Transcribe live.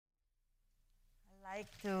like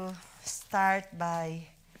to start by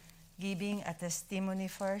giving a testimony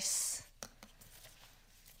first.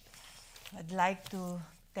 I'd like to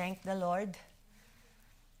thank the Lord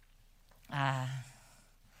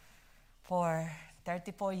for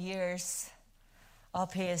 34 years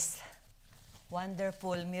of His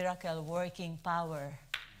wonderful miracle working power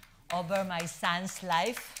over my son's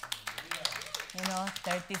life.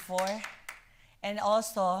 34. And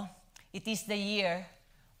also, it is the year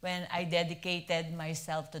when I dedicated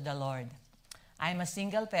myself to the Lord. I'm a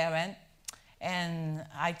single parent, and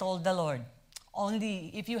I told the Lord, only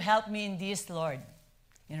if you help me in this, Lord,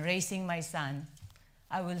 in raising my son,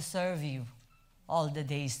 I will serve you all the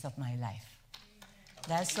days of my life.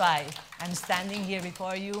 That's why I'm standing here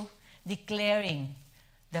before you, declaring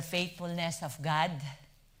the faithfulness of God,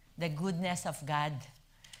 the goodness of God,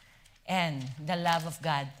 and the love of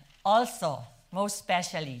God. Also, most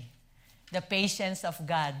especially, the patience of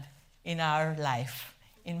God in our life,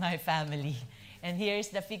 in my family. And here's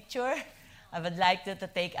the picture. I would like you to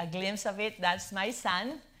take a glimpse of it. That's my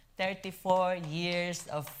son, 34 years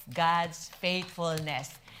of God's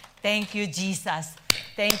faithfulness. Thank you, Jesus.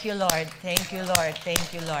 Thank you, Lord. Thank you, Lord.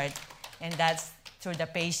 Thank you, Lord. And that's through the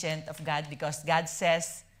patience of God, because God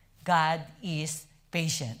says God is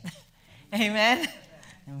patient. Amen?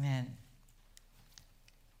 Amen.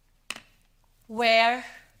 Where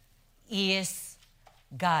is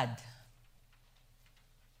God?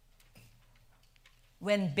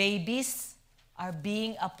 When babies are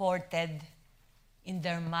being aborted in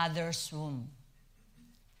their mother's womb,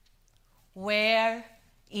 where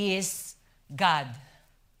is God?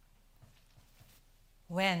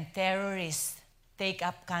 When terrorists take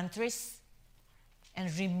up countries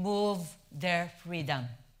and remove their freedom,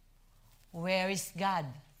 where is God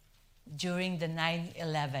during the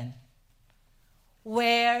 9/11?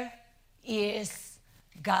 Where is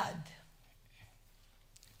God?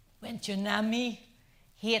 When tsunami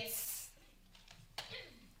hits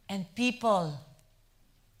and people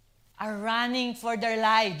are running for their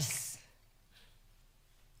lives,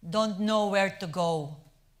 don't know where to go.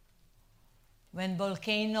 When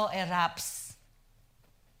volcano erupts,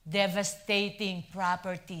 devastating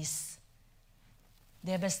properties,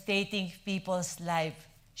 devastating people's life,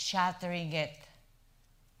 shattering it.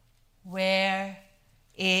 Where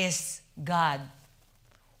is God?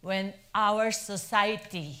 When our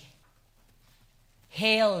society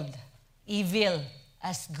hailed evil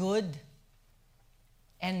as good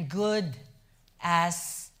and good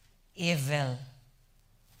as evil,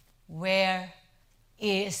 where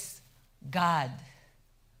is God?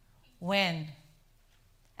 When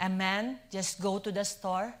a man just go to the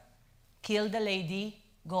store, kill the lady,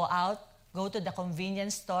 go out, go to the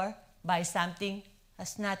convenience store, buy something,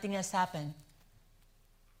 as nothing has happened.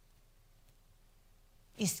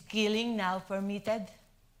 Is killing now permitted?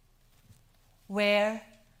 Where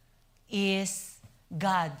is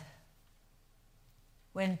God?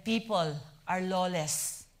 When people are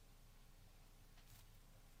lawless,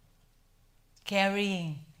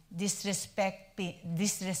 carrying,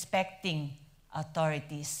 disrespecting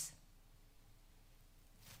authorities.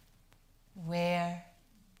 Where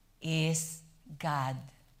is God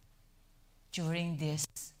during this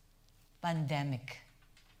pandemic?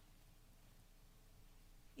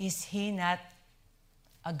 Is He not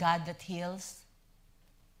a God that heals?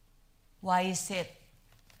 Why is it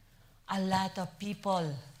a lot of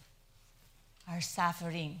people are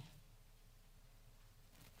suffering,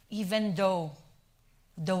 even though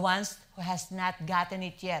the ones who has not gotten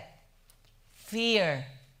it yet? Fear,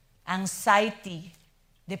 anxiety,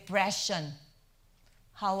 depression.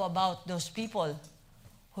 How about those people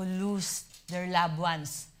who lose their loved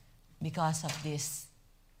ones because of this?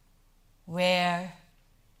 Where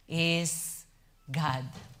is God?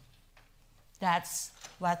 That's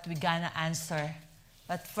what we're gonna answer.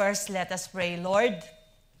 But first, let us pray. Lord,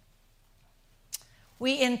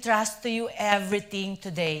 we entrust to you everything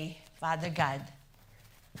today, Father God.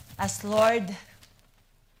 As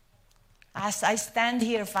I stand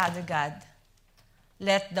here, Father God,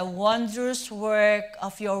 let the wondrous work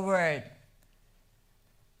of your word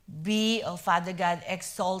be, oh Father God,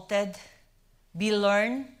 exalted, be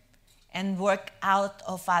learned, and work out,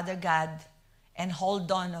 oh Father God, and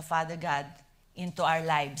hold on, oh Father God, into our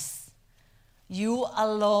lives. You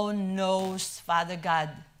alone knows, Father God,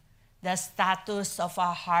 the status of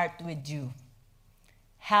our heart with you.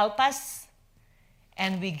 Help us,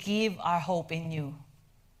 and we give our hope in you.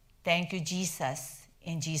 Thank you, Jesus.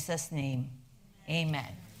 In Jesus' name,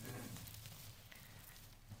 amen.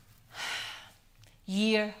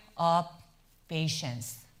 Year of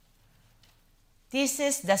patience. This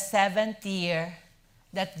is the 7th year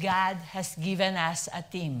that God has given us a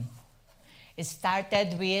theme. It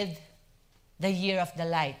started with the year of the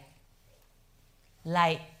light.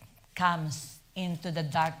 Light comes into the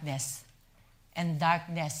darkness, and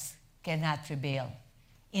darkness cannot prevail.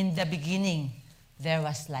 In the beginning, there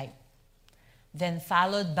was light. Then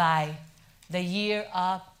followed by the year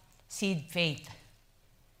of seed faith.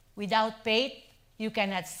 Without faith, you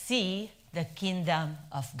cannot see the kingdom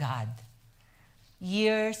of God.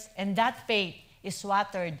 Years, and that faith is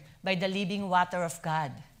watered by the living water of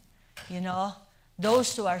God. You know,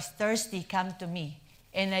 those who are thirsty, come to me,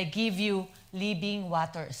 and I give you living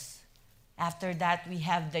waters. After that, we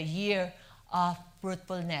have the year of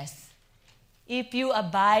fruitfulness. If you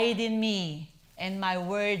abide in me, and my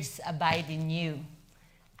words abide in you,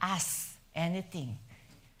 ask anything,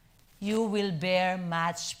 you will bear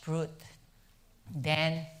much fruit.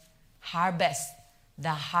 Then harvest. The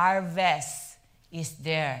harvest is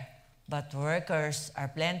there, but workers are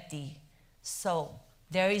plenty. So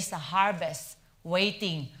there is a harvest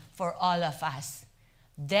waiting for all of us.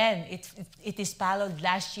 Then it is followed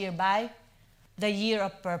last year by the year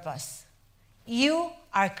of purpose. You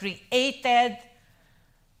are created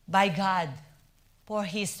by God for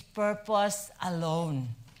His purpose alone.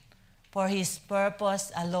 For His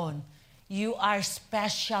purpose alone. You are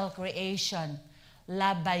special creation,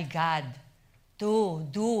 loved by God to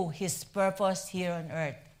do His purpose here on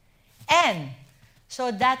earth. And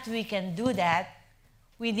so that we can do that,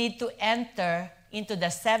 we need to enter into the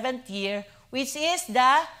 7th year, which is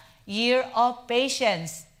the year of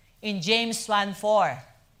patience. In James 1:4,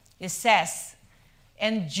 it says,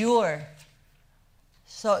 endure.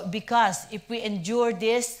 So, because if we endure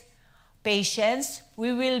this patience,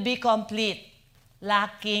 we will be complete,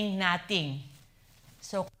 lacking nothing.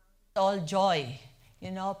 So, all joy.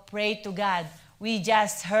 You know, pray to God. We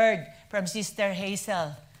just heard from Sister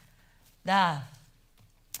Hazel the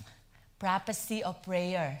prophecy of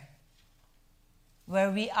prayer,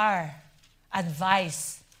 where we are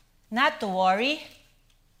advised not to worry,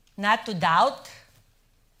 not to doubt,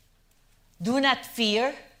 do not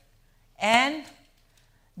fear, and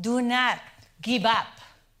do not give up,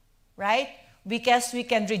 right? Because we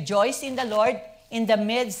can rejoice in the Lord in the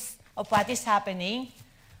midst of what is happening.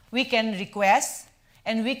 We can request,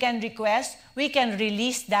 and we can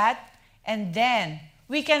release that, and then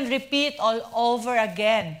we can repeat all over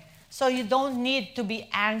again. So you don't need to be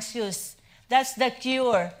anxious. That's the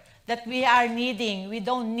cure that we are needing. We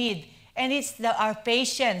don't need. And it's our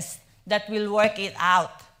patience that will work it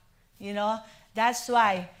out. You know, that's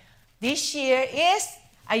why this year is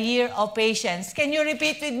a year of patience. Can you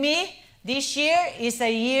repeat with me? This year is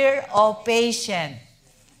a year of patience.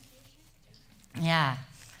 Yeah.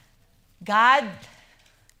 God,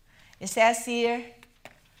 it says here,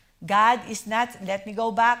 God is not, let me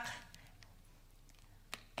go back.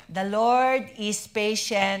 The Lord is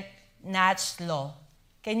patient, not slow.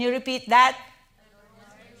 Can you repeat that?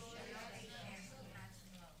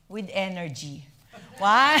 With energy.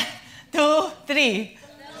 1, 2, 3.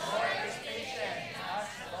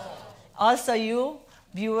 Also, you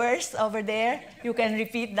viewers over there, you can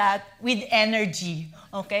repeat that with energy,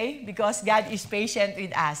 okay? Because God is patient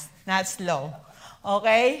with us, not slow,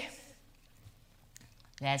 okay?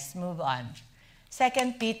 Let's move on.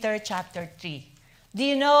 2 Peter chapter 3. Do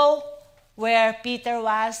you know where Peter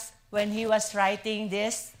was when he was writing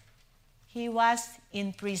this? He was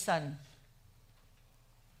in prison.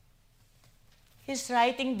 He's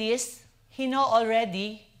writing this. He know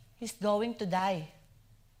already he's going to die.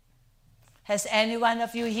 Has any one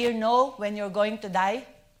of you here know when you're going to die?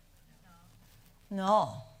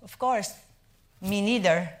 No, of course. Me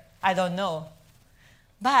neither. I don't know.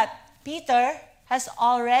 But Peter has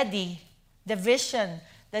already the vision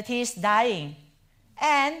that he is dying.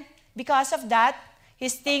 And because of that,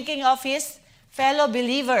 he's thinking of his fellow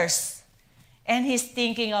believers. And he's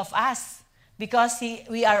thinking of us. Because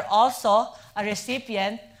we are also a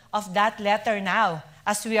recipient of that letter now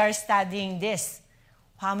as we are studying this.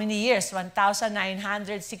 How many years?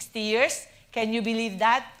 1,960 years? Can you believe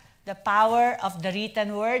that? The power of the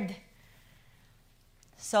written word.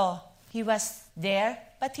 So, he was there,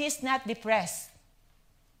 but he's not depressed.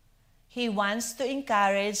 He wants to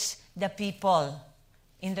encourage the people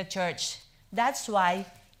in the church. That's why,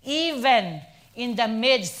 even in the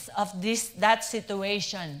midst of that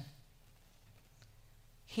situation,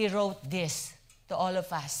 he wrote this to all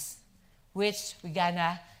of us, which we're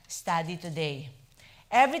gonna study today.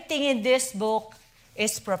 Everything in this book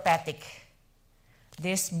is prophetic.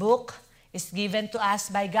 This book is given to us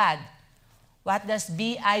by God. What does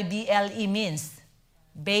Bible means?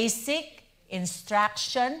 Basic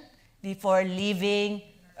instruction before leaving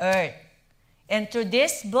earth. And through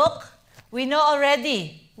this book, we know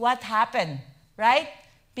already what happened, right?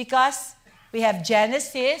 Because we have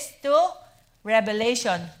Genesis to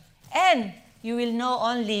Revelation. And you will know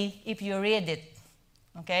only if you read it,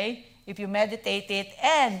 okay? If you meditate it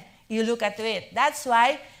and you look at it. That's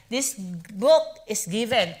why this book is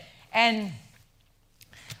given. And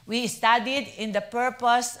we studied in the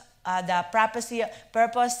purpose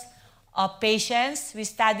of patience. We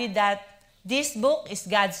studied that this book is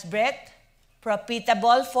God's breath,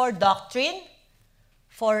 profitable for doctrine,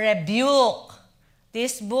 for rebuke.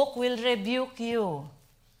 This book will rebuke you,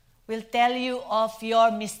 will tell you of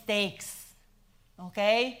your mistakes.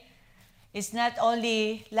 Okay? It's not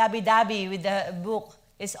only lovey-dovey with the book,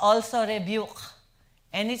 it's also rebuke.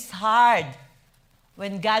 And it's hard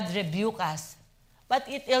when God rebukes us. But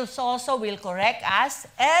it also will correct us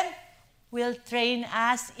and will train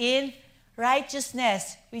us in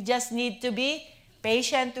righteousness. We just need to be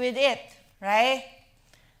patient with it, right?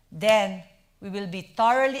 Then we will be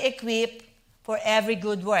thoroughly equipped for every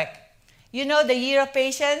good work. You know the year of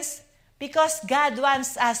patience? Because God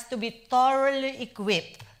wants us to be thoroughly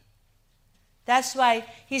equipped. That's why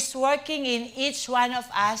He's working in each one of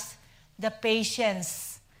us the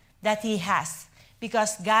patience that He has.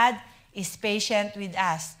 Because God is patient with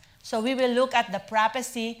us. So we will look at the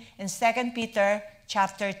prophecy in 2 Peter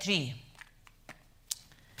chapter 3.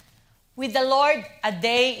 With the Lord, a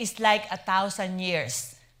day is like 1,000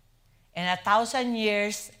 years, and 1,000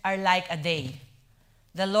 years are like a day.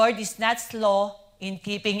 The Lord is not slow in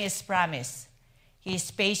keeping His promise. He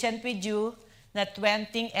is patient with you, not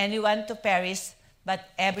wanting anyone to perish, but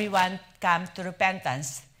everyone come to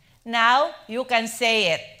repentance. Now, you can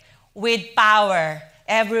say it with power,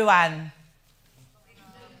 everyone.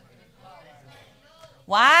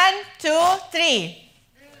 1, 2, 3.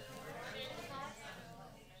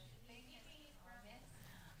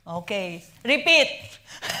 Okay. Repeat.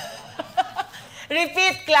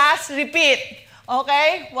 Repeat, class. Repeat.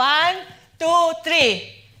 Okay? 1, 2,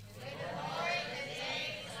 3.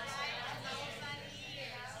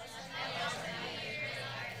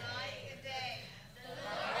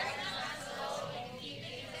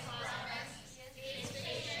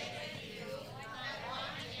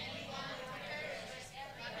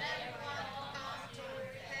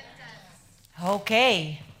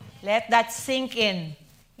 Okay. Let that sink in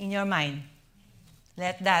your mind.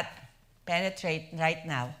 Let that penetrate right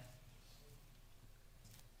now.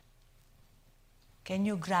 Can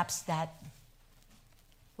you grasp that?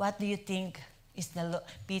 What do you think is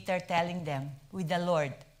Peter telling them with the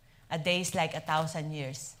Lord? A day is like 1,000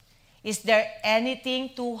 years. Is there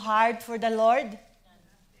anything too hard for the Lord?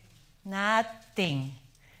 Nothing.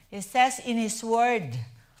 It says in His word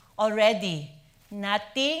already,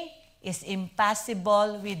 nothing is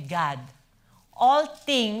impossible with God. All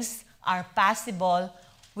things are possible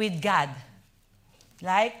with God.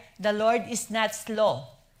 Like the Lord is not slow.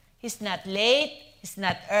 He's not late. He's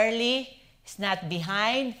not early. He's not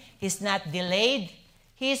behind. He's not delayed.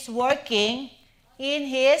 He's working in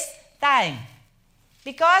His time.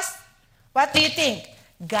 Because, what do you think?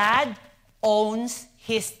 God owns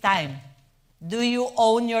His time. Do you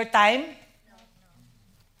own your time?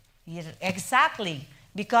 No. Exactly.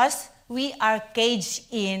 Because we are caged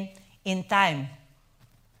in time.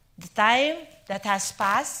 The time that has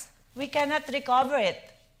passed, we cannot recover it.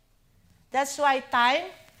 That's why time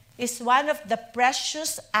is one of the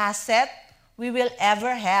precious assets we will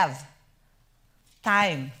ever have.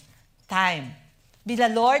 Time. With the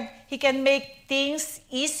Lord, He can make things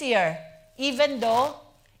easier, even though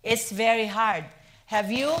it's very hard.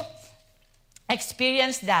 Have you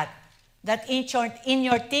experienced that? That in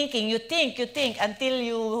your thinking, you think until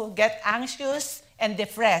you get anxious and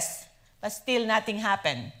depressed, but still nothing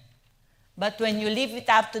happened. But when you leave it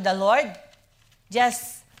up to the Lord,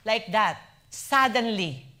 just like that,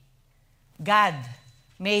 suddenly, God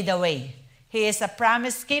made a way. He is a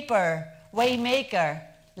promise keeper, way maker,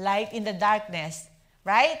 light in the darkness,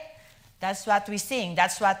 right? That's what we sing.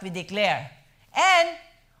 That's what we declare. And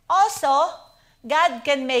also, God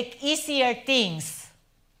can make easier things.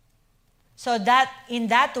 So that in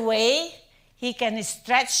that way, He can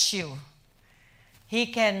stretch you. He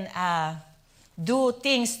can do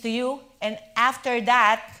things to you. And after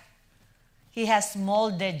that, He has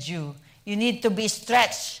molded you. You need to be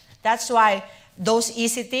stretched. That's why those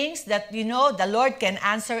easy things that you know the Lord can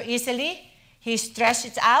answer easily, He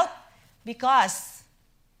stretches it out because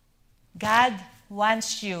God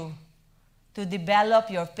wants you to develop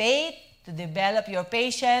your faith, to develop your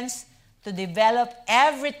patience, to develop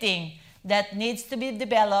everything that needs to be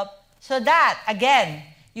developed so that, again,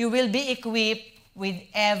 you will be equipped with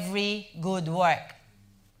every good work.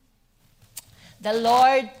 The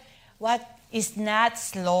Lord, what is not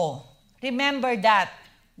slow. Remember that.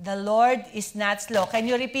 The Lord is not slow. Can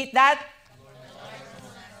you repeat that?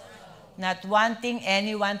 Not wanting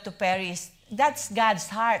anyone to perish. That's God's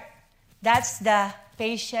heart. That's the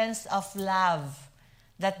patience of love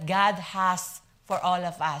that God has for all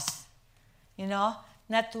of us. You know,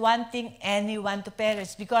 not wanting anyone to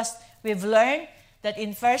perish. Because we've learned that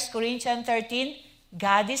in 1 Corinthians 13,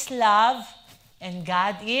 God is love and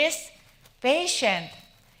God is patient.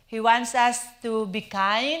 He wants us to be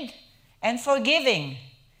kind and forgiving.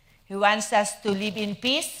 He wants us to live in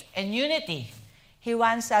peace and unity. He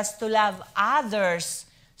wants us to love others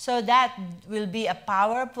so that will be a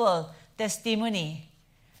powerful testimony.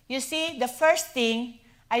 You see, the first thing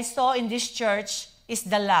I saw in this church is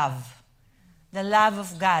the love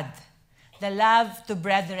of God, the love to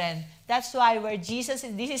brethren. That's why this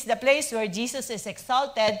is the place where Jesus is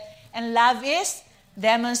exalted and love is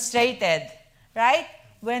demonstrated, right?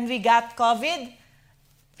 When we got COVID,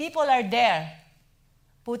 people are there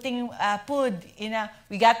putting food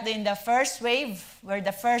we got in the first wave, where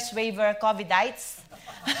the first wave were COVIDites,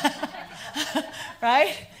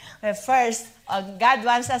 right? The first, God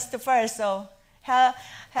wants us to first, so help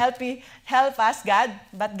us, God.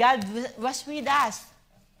 But God was with us.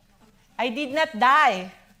 I did not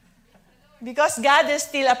die because God has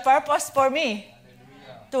still a purpose for me.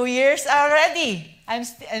 2 years already.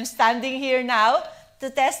 I'm standing here now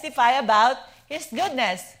to testify about His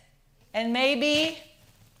goodness. And maybe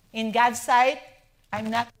in God's sight, I'm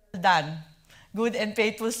not done. Good and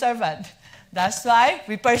faithful servant. That's why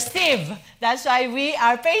we perceive. That's why we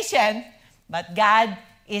are patient. But God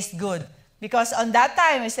is good. Because on that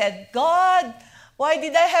time, I said, God, why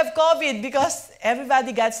did I have COVID? Because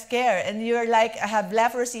everybody got scared. And you're like, I have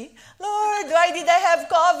leprosy. Lord, why did I have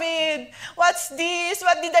COVID? What's this?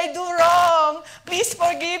 What did I do wrong? Please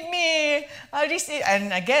forgive me.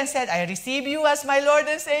 And again said, I receive you as my Lord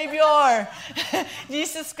and Savior.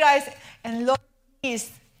 Jesus Christ. And Lord,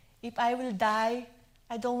 please, if I will die,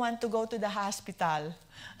 I don't want to go to the hospital.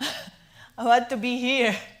 I want to be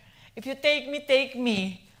here. If you take me, take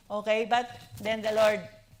me. Okay? But then the Lord,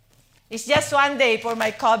 it's just one day for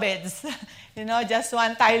my COVIDs. Just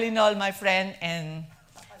one Tylenol, my friend, and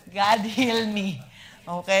God healed me.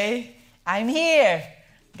 Okay? I'm here.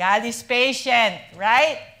 God is patient,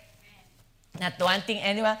 right? Not wanting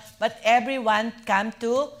anyone, but everyone come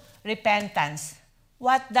to repentance.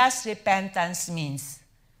 What does repentance means?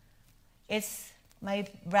 It's, my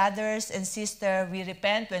brothers and sisters, we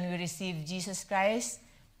repent when we receive Jesus Christ,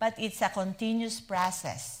 but it's a continuous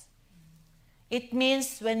process. It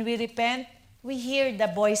means when we repent, we hear the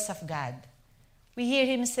voice of God. We hear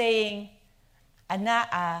Him saying,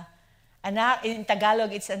 anak, in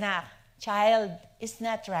Tagalog, it's anak. Child, it's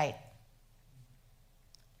not right.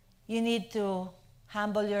 You need to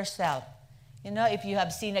humble yourself. If you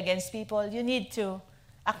have sinned against people, you need to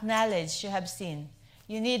acknowledge you have sinned.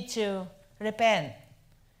 You need to repent.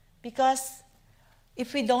 Because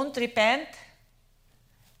if we don't repent,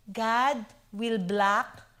 God will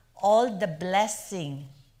block all the blessing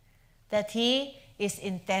that He is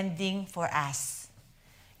intending for us.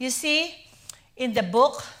 You see, in the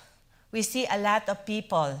book, we see a lot of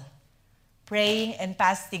people praying and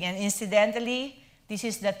fasting. And incidentally, this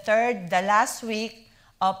is the last week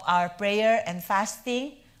of our prayer and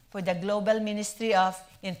fasting for the Global Ministry of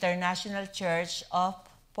International Church of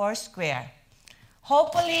Foursquare.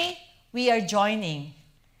 Hopefully, we are joining.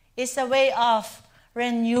 It's a way of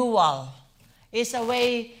renewal. It's a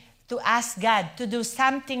way to ask God to do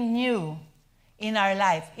something new in our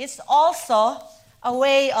life. It's also a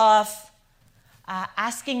way of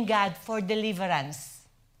asking God for deliverance.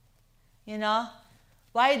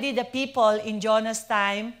 Why did the people in Jonah's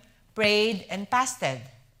time prayed and fasted?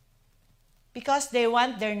 Because they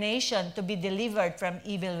want their nation to be delivered from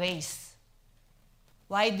evil ways.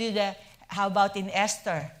 How about in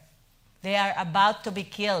Esther? They are about to be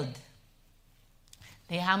killed.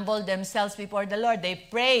 They humbled themselves before the Lord. They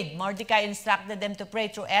prayed. Mordecai instructed them to pray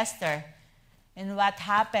through Esther. And what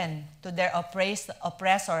happened to their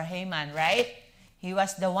oppressor, Haman, right? He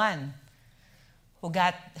was the one who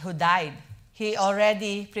died. He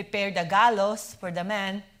already prepared the gallows for the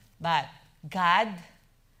man, but God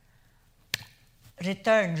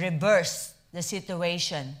reversed the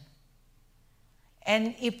situation.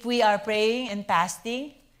 And if we are praying and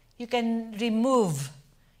fasting, you can remove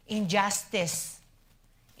injustice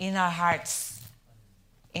in our hearts.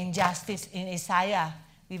 Injustice in Isaiah.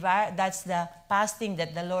 That's the fasting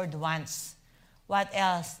that the Lord wants. What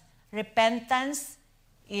else? Repentance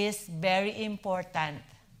is very important.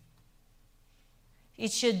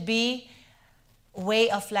 It should be way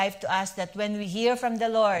of life to us that when we hear from the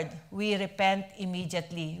Lord, we repent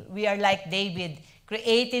immediately. We are like David,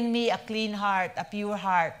 create in me a clean heart, a pure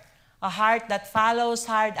heart, a heart that follows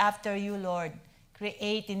hard after you, Lord.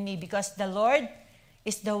 Create in me, because the Lord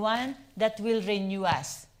is the one that will renew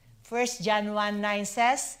us. 1 John 1:9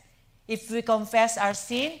 says, if we confess our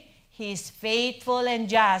sin, He is faithful and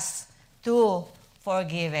just to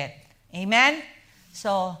forgive it. Amen?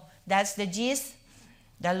 So, that's the gist.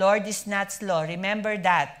 The Lord is not slow. Remember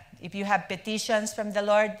that. If you have petitions from the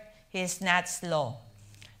Lord, He is not slow.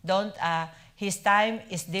 His time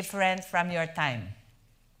is different from your time.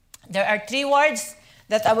 There are 3 words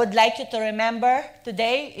that I would like you to remember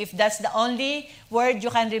today. If that's the only word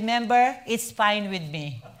you can remember, it's fine with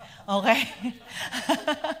me. Okay?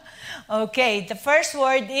 Okay, the first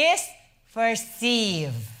word is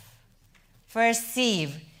perceive.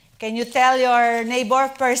 Perceive. Can you tell your neighbor,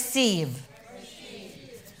 perceive?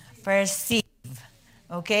 Perceive.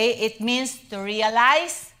 Okay, it means to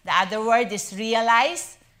realize. The other word is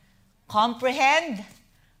realize, comprehend,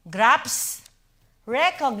 grasp,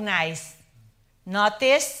 recognize,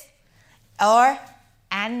 notice, or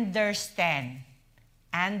understand.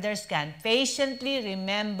 Understand. Patiently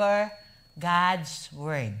remember God's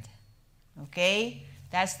word. Okay,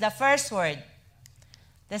 that's the first word.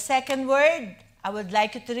 The second word I would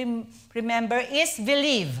like you to remember is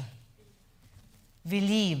believe.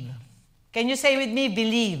 Believe. Can you say with me,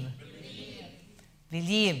 believe? Believe.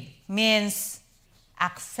 Believe means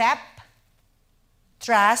accept,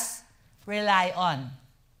 trust, rely on.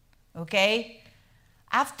 Okay?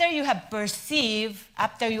 After you have perceived,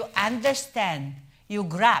 after you understand, you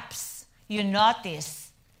grasp, you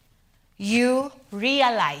notice, you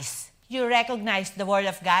realize, you recognize the Word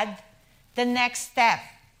of God, the next step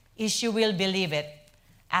is you will believe it.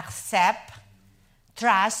 Accept,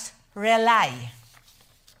 trust, rely.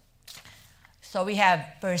 So we have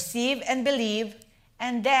perceive and believe,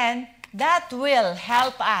 and then that will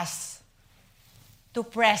help us to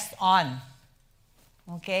press on.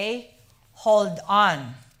 Okay? Hold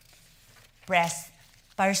on.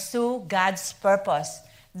 Pursue God's purpose.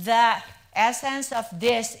 The essence of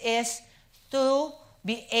this is to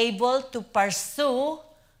be able to pursue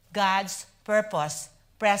God's purpose.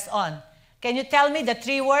 Press on. Can you tell me the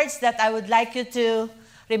 3 words that I would like you to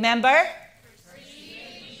remember?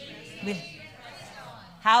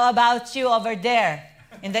 How about you over there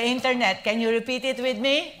in the internet? Can you repeat it with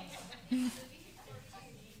me?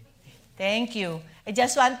 Thank you. I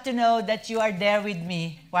just want to know that you are there with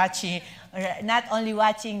me, watching, not only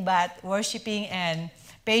watching, but worshiping and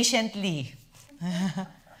patiently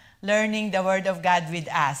learning the Word of God with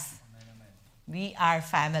us. We are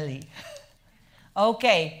family.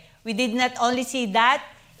 Okay, we did not only see that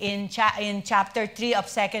in chapter 3 of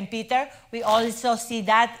 2 Peter, we also see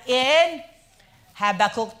that in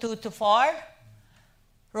Habakkuk 2-4,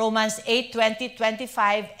 Romans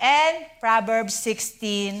 8:20-25, and Proverbs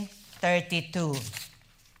 16:32.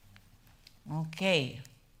 Okay.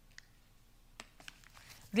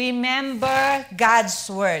 Remember God's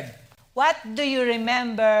Word. What do you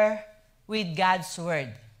remember with God's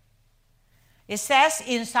Word? It says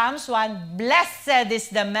in Psalms 1, blessed is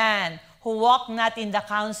the man who walk not in the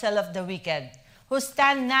counsel of the wicked, who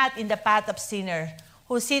stand not in the path of sinners,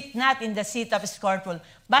 who sit not in the seat of scornful,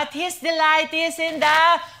 but his delight is in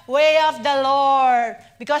the way of the Lord.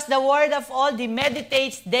 Because the word of all, he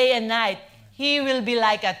meditates day and night. He will be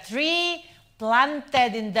like a tree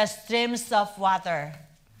planted in the streams of water,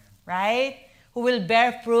 right? Who will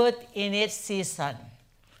bear fruit in its season.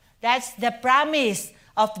 That's the promise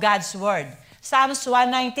of God's word. Psalms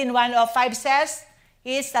 119:105 says,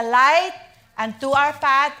 He is a light unto our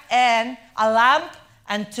path and a lamp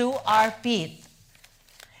unto our feet.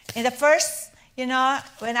 In the first,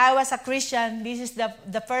 when I was a Christian, this is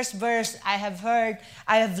the first verse I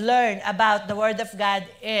have learned about the Word of God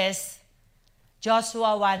is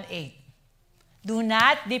Joshua 1:8. Do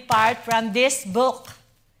not depart from this book.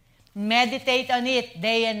 Meditate on it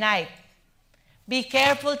day and night. Be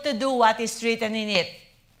careful to do what is written in it.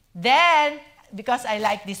 Then, because I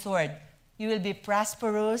like this word, you will be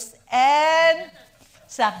prosperous and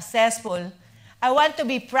successful. I want to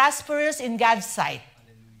be prosperous in God's sight.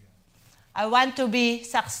 I want to be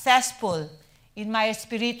successful in my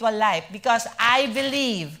spiritual life because I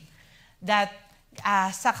believe that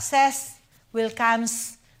success will come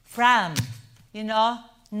from,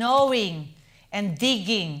 knowing and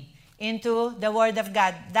digging into the Word of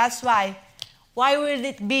God. That's why will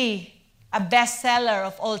it be a bestseller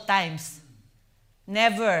of all times?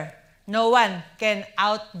 Never. No one can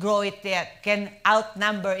outgrow it yet, can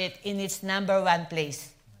outnumber it in its number 1 place.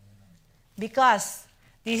 Because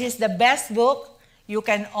this is the best book you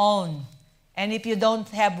can own. And if you don't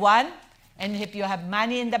have one, and if you have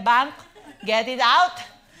money in the bank, get it out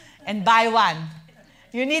and buy one.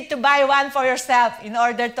 You need to buy one for yourself in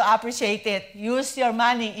order to appreciate it. Use your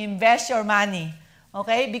money, invest your money.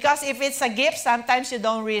 Okay? Because if it's a gift, sometimes you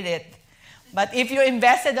don't read it. But if you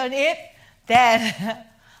invested on it, then,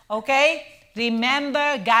 okay?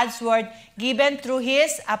 Remember God's word given through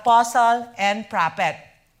his apostle and prophet.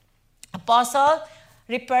 Apostle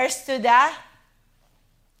refers to the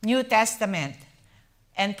New Testament.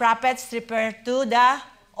 And prophets refer to the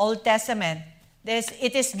Old Testament.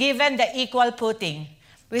 It is given the equal footing.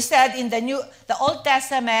 We said in the Old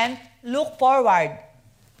Testament, look forward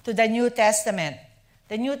to the New Testament.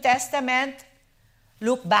 The New Testament,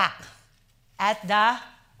 look back at the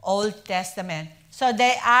Old Testament. So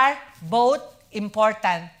they are both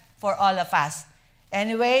important for all of us.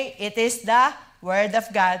 Anyway, it is the Word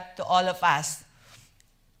of God to all of us.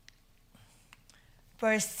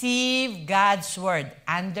 Perceive God's word.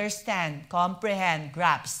 Understand, comprehend,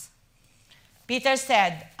 grasp. Peter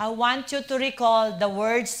said, I want you to recall the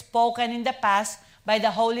words spoken in the past by the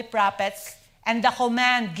holy prophets and the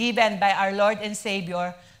command given by our Lord and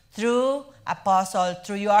Savior through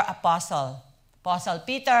your apostle. Apostle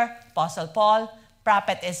Peter, Apostle Paul,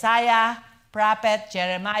 Prophet Isaiah, Prophet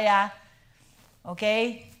Jeremiah.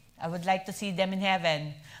 Okay? I would like to see them in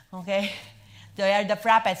heaven. Okay? They are the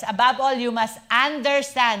prophets. Above all, you must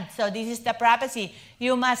understand. So this is the prophecy.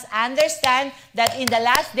 You must understand that in the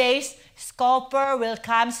last days, scoper will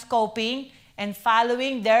come scoping and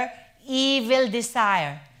following their evil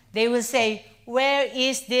desire. They will say, where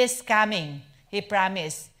is this coming? He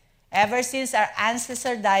promised. Ever since our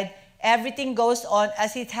ancestor died, everything goes on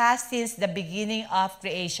as it has since the beginning of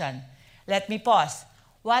creation. Let me pause.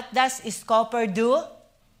 What does scoper do?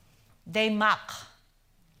 They mock.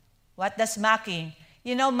 What does mocking?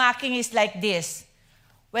 You know, mocking is like this.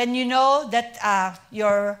 When you know that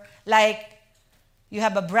you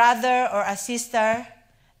have a brother or a sister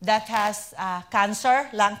that has cancer,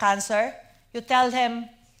 lung cancer, you tell him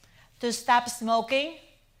to stop smoking,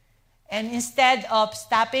 and instead of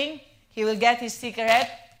stopping, he will get his cigarette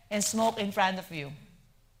and smoke in front of you.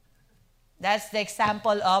 That's the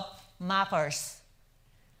example of mockers.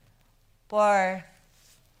 For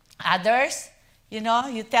others, you know,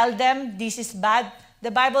 you tell them this is bad.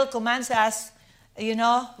 The Bible commands us, you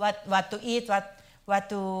know, what to eat, what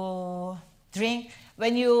to drink.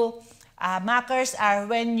 When you, mockers are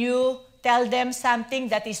when you tell them something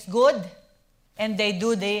that is good and they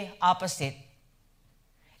do the opposite.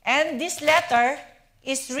 And this letter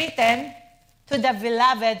is written to the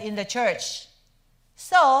beloved in the church.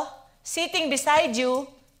 So, sitting beside you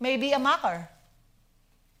may be a mocker.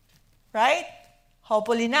 Right?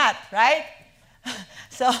 Hopefully not, right?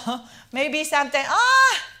 So, maybe something,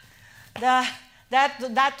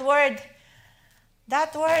 that word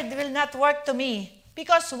will not work to me.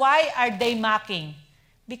 Because why are they mocking?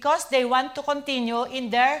 Because they want to continue in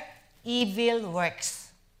their evil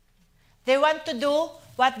works. They want to do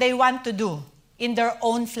what they want to do in their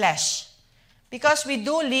own flesh. Because we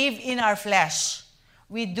do live in our flesh.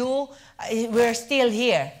 We're still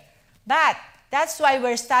here. But that's why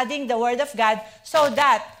we're studying the Word of God, so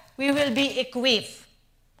that we will be equipped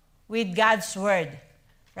with God's Word.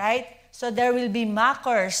 Right? So there will be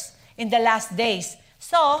mockers in the last days.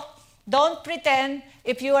 So, don't pretend,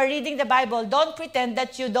 if you are reading the Bible, don't pretend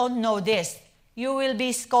that you don't know this. You will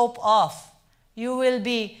be scoped off. You will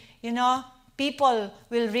be, people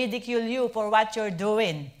will ridicule you for what you're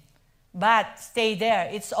doing. But stay there.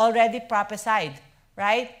 It's already prophesied,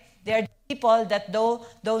 right? There are people that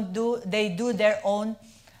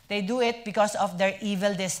they do it because of their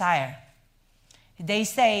evil desire. They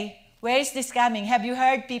say, where is this coming? Have you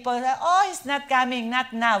heard people say, oh, it's not coming,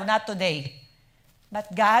 not now, not today.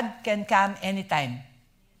 But God can come anytime.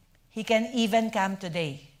 He can even come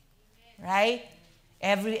today, right?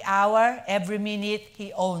 Every hour, every minute,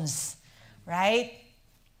 He owns, right?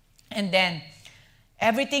 And then,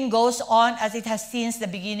 everything goes on as it has since the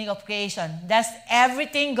beginning of creation. Does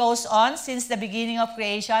everything goes on since the beginning of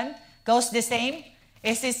creation? Goes the same?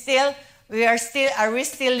 Are we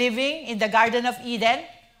still living in the Garden of Eden?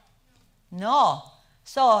 No.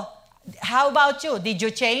 So, how about you? Did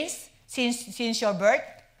you change since your birth?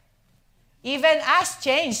 Even us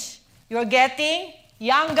change. You're getting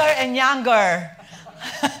younger and younger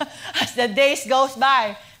as the days goes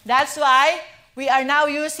by. That's why we are now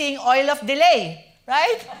using oil of delay.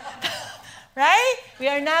 Right? Right? We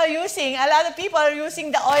are now a lot of people are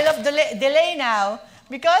using the oil of delay now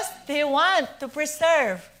because they want to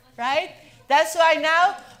preserve, right? That's why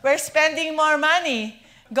now we're spending more money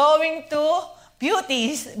going to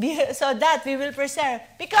beauties so that we will preserve.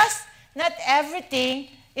 Because not everything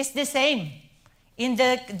is the same. In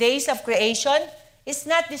the days of creation, it's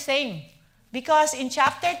not the same. Because in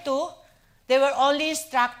chapter 2, they were only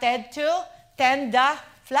instructed to tend the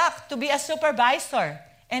flock, to be a supervisor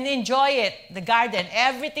and enjoy it, the garden.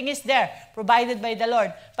 Everything is there, provided by the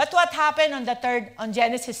Lord. But what happened on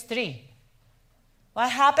Genesis 3? What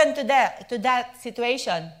happened to that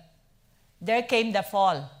situation? There came the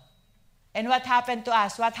fall. And what happened to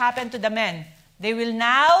us? What happened to the men? They will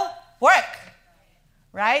now work,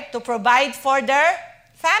 right, to provide for their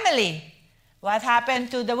family. What happened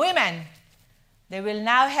to the women? They will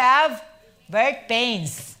now have birth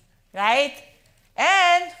pains, right?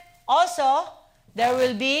 And also, there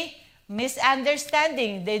will be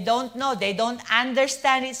misunderstanding. They don't know. They don't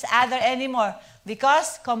understand each other anymore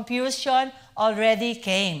because confusion already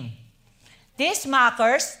came. These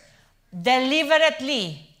mockers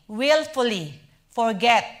deliberately, willfully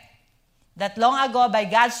forget that long ago by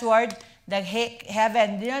God's word, the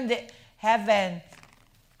heaven,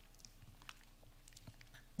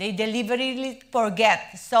 they deliberately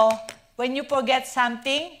forget. So when you forget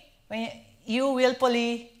something, you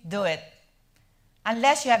willfully do it.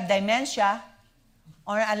 Unless you have dementia,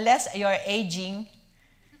 or unless you're aging,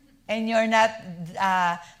 and you're not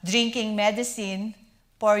drinking medicine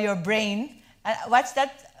for your brain. What's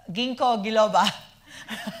that? Ginkgo biloba.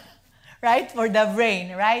 Right? For the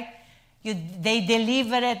brain, right? They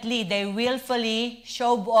deliberately, they willfully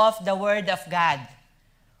show off the word of God.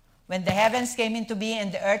 When the heavens came into being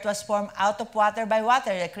and the earth was formed out of water by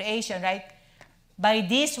water, the creation, right? By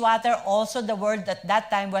this water also the world at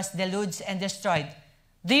that time was deluged and destroyed.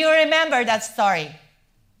 Do you remember that story?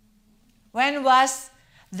 When was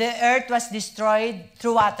the earth was destroyed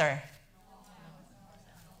through water?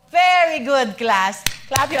 Very good, class.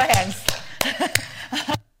 Clap your hands.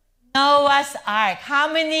 Noah's Ark.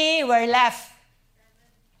 How many were left?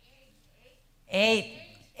 8.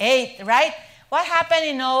 8, right? What happened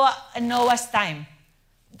in Noah's time?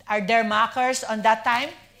 Are there mockers on that time?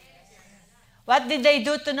 What did they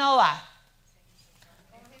do to Noah?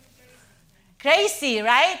 Crazy,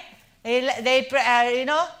 right?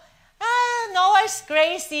 Noah's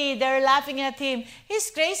crazy. They're laughing at him. He's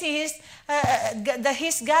crazy.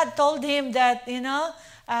 His God told him that,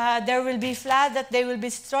 there will be flood, that they will be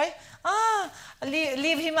destroyed.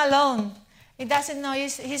 Leave him alone. He doesn't know.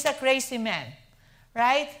 He's a crazy man,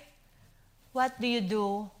 right? What do you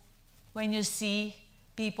do when you see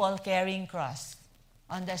people carrying cross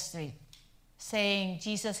on the street, saying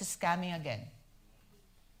Jesus is coming again?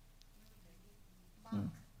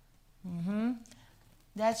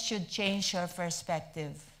 That should change your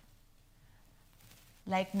perspective.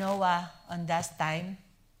 Like Noah on that time,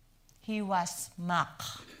 he was mocked,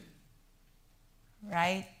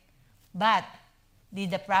 right? But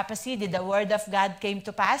did the word of God came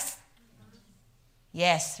to pass?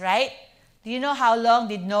 Yes, right? Do you know how long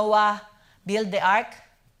did Noah build the ark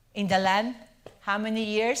in the land? How many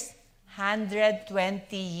years?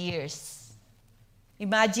 120 years.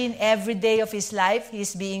 Imagine every day of his life,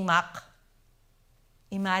 he's being mocked.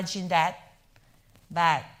 Imagine that.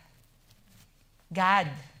 But God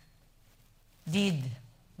did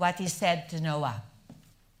what he said to Noah.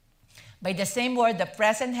 By the same word, the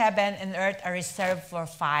present heaven and earth are reserved for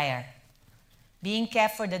fire, being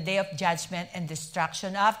kept for the day of judgment and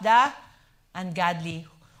destruction of the ungodly,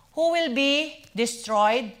 who will be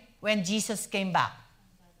destroyed when Jesus came back.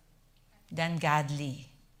 The ungodly,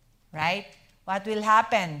 right? What will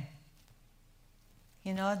happen?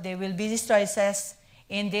 They will be destroyed, it says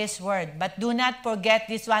in this word. But do not forget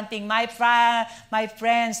this one thing, my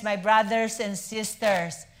friends, my brothers and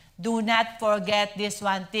sisters. Do not forget this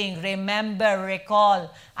one thing. Remember,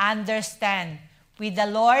 recall, understand. With the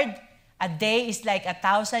Lord, a day is like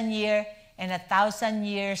 1,000 years, and 1,000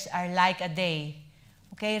 years are like a day.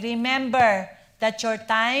 Okay, remember that your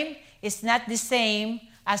time is not the same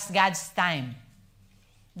as God's time.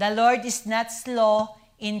 The Lord is not slow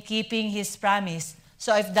in keeping His promise.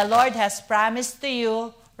 So if the Lord has promised to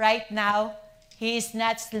you right now, He is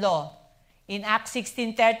not slow. In Acts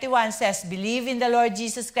 16:31 says, believe in the Lord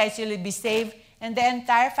Jesus Christ, you will be saved, and the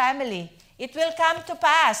entire family. It will come to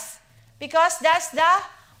pass because that's the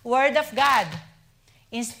Word of God.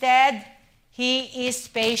 Instead, He is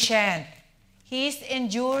patient. He is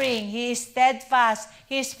enduring. He is steadfast.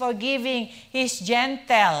 He is forgiving. He is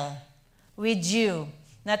gentle with you,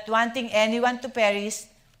 not wanting anyone to perish,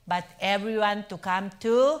 but everyone to come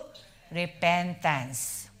to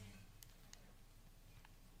repentance.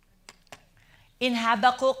 In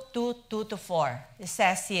Habakkuk 2:2-4, it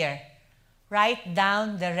says here, write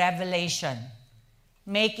down the revelation.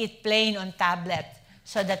 Make it plain on tablet,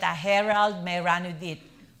 so that a herald may run with it.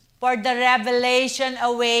 For the revelation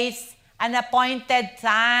awaits an appointed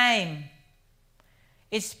time.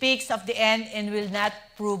 It speaks of the end and will not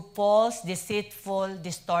prove false, deceitful,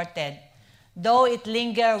 distorted. Though it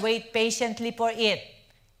linger, wait patiently for it.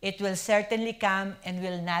 It will certainly come and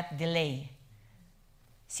will not delay.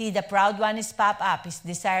 See, the proud one is puffed up. His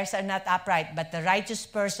desires are not upright, but the righteous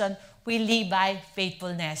person will live by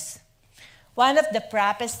faithfulness. One of the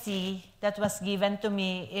prophecy that was given to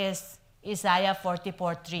me is Isaiah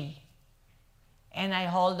 44:3. And I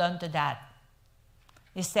hold on to that.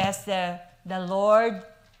 It says there, the Lord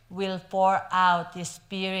will pour out His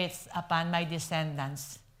spirits upon my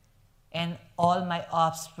descendants, and all my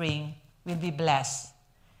offspring will be blessed,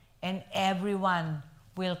 and everyone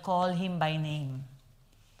will call Him by name.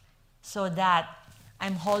 So that,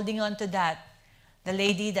 I'm holding on to that. The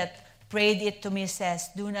lady that prayed it to me says,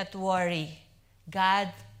 do not worry.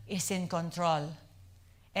 God is in control,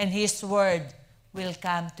 and His word will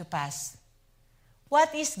come to pass.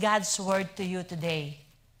 What is God's word to you today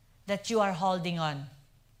that you are holding on?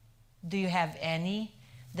 Do you have any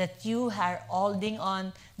that you are holding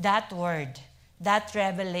on that word, that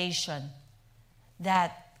revelation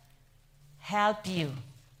that help you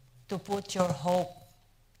to put your hope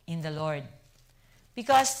in the Lord?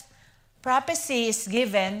 Because prophecy is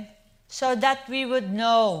given so that we would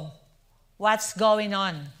know what's going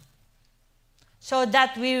on, so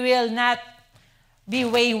that we will not be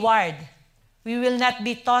wayward. We will not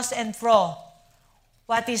be tossed and fro.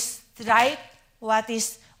 What is right?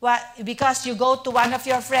 Because you go to one of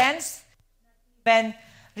your friends, when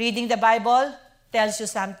reading the Bible, tells you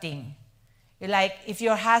something. You like, if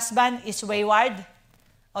your husband is wayward,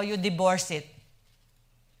 or you divorce it.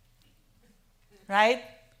 Right?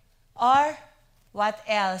 Or what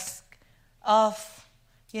else? Of,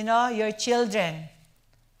 your children.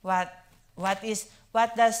 What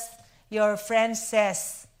does your friend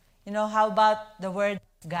says? How about the word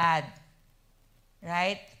of God?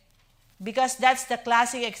 Right? Because that's the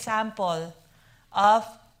classic example of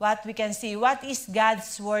what we can see. What is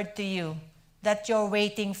God's word to you that you're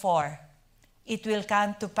waiting for? It will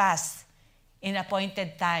come to pass in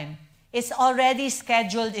appointed time. It's already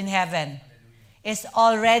scheduled in heaven. It's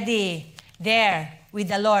already there with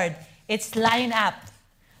the Lord. It's lined up.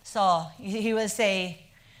 So He will say,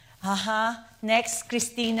 next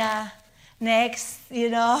Christina, next,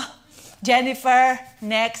 Jennifer,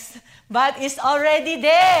 next. But it's already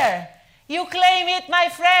there. You claim it, my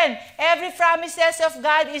friend. Every promises of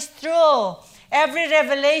God is true. Every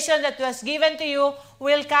revelation that was given to you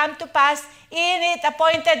will come to pass in its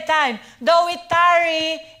appointed time. Though it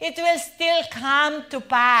tarry, it will still come to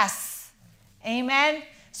pass. Amen?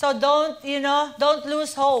 So don't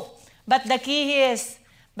lose hope. But the key is,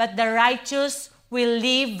 but the righteous will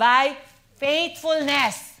live by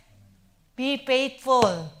faithfulness. Be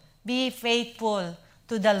faithful. Be faithful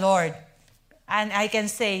to the Lord. And I can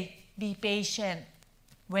say, be patient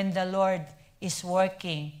when the Lord is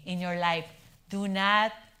working in your life. Do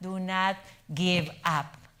not give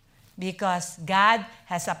up, because God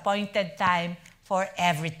has appointed time for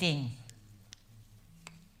everything.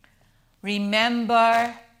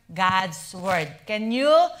 Remember God's word. Can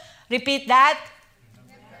you repeat that?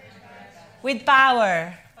 With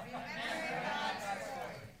power.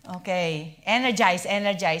 Okay. Energize.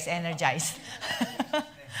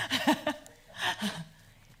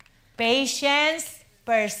 Patience,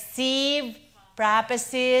 perceive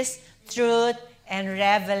prophecies, truth, and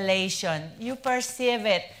revelation. You perceive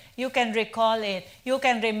it. You can recall it. You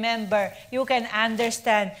can remember. You can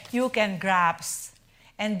understand. You can grasp.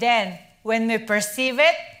 And then, when we perceive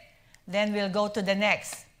it, then we'll go to the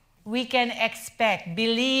next. We can expect,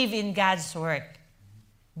 believe in God's word.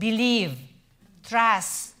 Believe,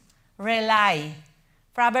 trust, rely.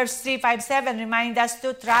 Proverbs 3:5-7 remind us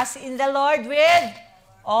to trust in the Lord with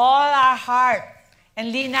all our heart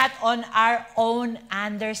and lean not on our own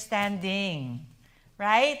understanding.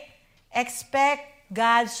 Right? Expect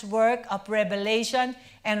God's work of revelation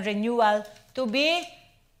and renewal to be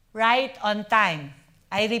right on time.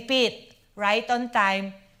 I repeat, right on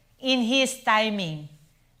time in His timing,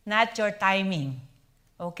 not your timing.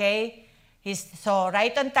 Okay? So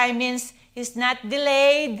right on time means He's not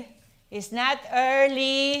delayed, He's not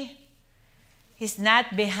early, He's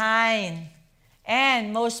not behind.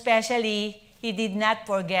 And most especially, He did not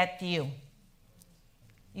forget you.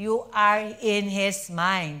 You are in His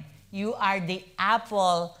mind. You are the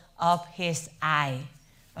apple of His eye.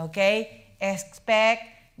 Okay? Expect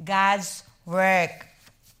God's work.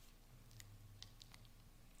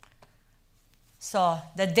 So,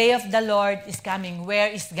 the day of the Lord is coming. Where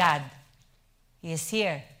is God? He is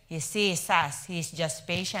here. He sees us. He is just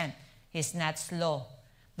patient. He's not slow.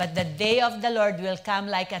 But the day of the Lord will come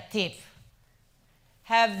like a thief.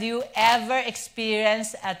 Have you ever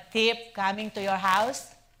experienced a thief coming to your house?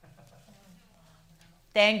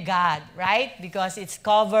 Thank God, right? Because it's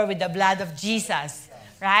covered with the blood of Jesus,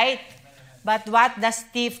 right? But what does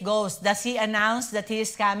thief goes? Does he announce that he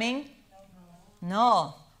is coming?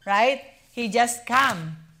 No, right? He just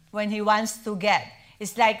come when he wants to get.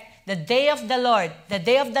 It's like the day of the Lord. The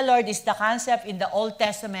day of the Lord is the concept in the Old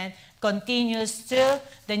Testament, continues to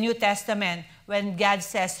the New Testament when God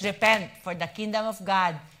says, repent, for the kingdom of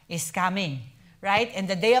God is coming, right? And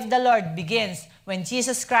the day of the Lord begins when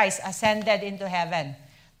Jesus Christ ascended into heaven.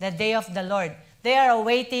 The day of the Lord. They are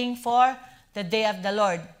awaiting for the day of the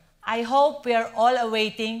Lord. I hope we are all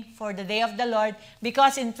awaiting for the day of the Lord,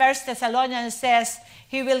 because in 1 Thessalonians says,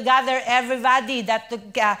 He will gather everybody that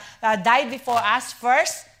died before us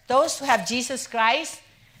first, those who have Jesus Christ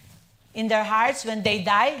in their hearts when they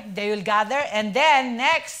die, they will gather. And then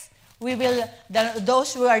next,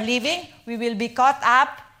 those who are living, we will be caught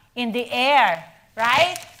up in the air,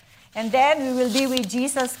 right? And then we will be with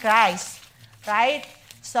Jesus Christ, right?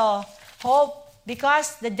 So hope,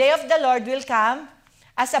 because the day of the Lord will come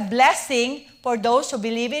as a blessing for those who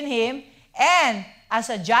believe in Him and as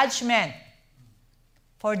a judgment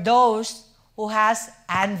for those who has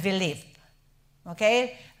unbelief.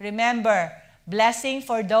 Okay? Remember, blessing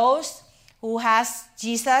for those who has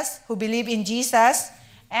Jesus, who believe in Jesus,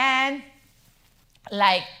 and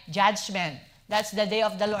like judgment. That's the day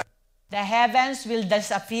of the Lord. The heavens will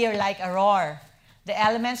disappear like a roar. The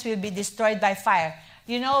elements will be destroyed by fire.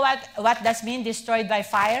 You know what does mean destroyed by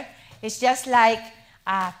fire? It's just like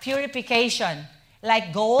purification.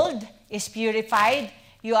 Like gold is purified.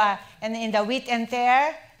 And in the wheat and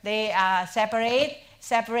tare, they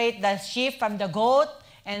separate the sheep from the goat,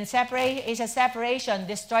 and is a separation,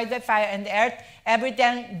 destroyed by fire, and the earth,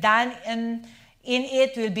 everything done in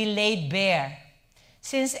it will be laid bare.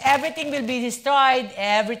 Since everything will be destroyed,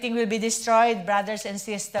 brothers and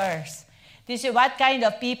sisters. This is what kind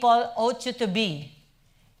of people ought you to be.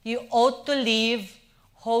 You ought to live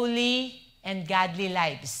holy and godly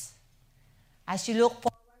lives. As you look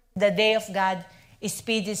forward to the day of God,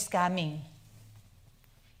 speed is coming.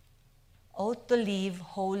 Ought to live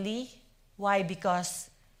holy. Why? Because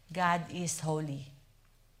God is holy.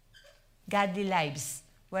 Godly lives.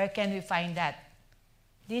 Where can we find that?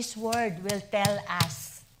 This word will tell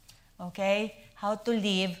us, okay, how to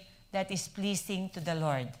live that is pleasing to the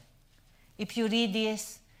Lord. If you read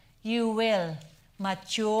this, you will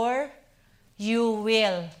mature, you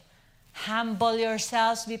will humble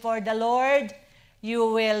yourselves before the Lord,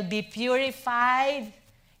 you will be purified,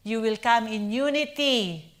 you will come in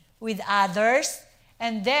unity with others,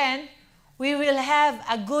 and then we will have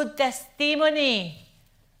a good testimony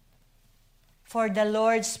for the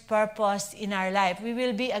Lord's purpose in our life. We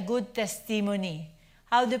will be a good testimony.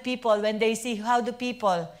 How do people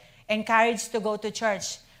encourage to go to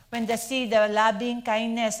church? When they see the loving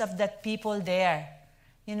kindness of the people there.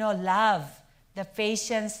 You know, love, the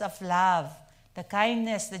patience of love, the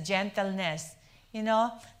kindness, the gentleness. You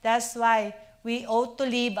know, that's why we ought to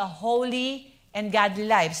live a holy and godly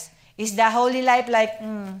lives. Is the holy life like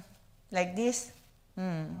this?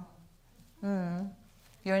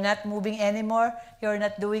 You're not moving anymore? You're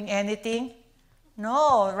not doing anything?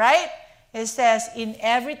 No, right? It says, in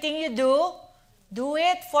everything you do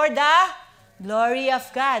it for the glory of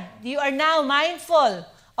God. You are now mindful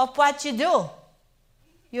of what you do.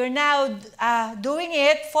 You're now doing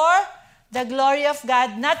it for the glory of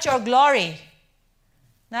God, not your glory.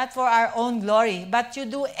 Not for our own glory, but you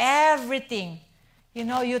do everything. You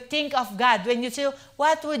know, you think of God. When you say,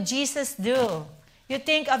 what would Jesus do? You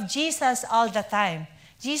think of Jesus all the time.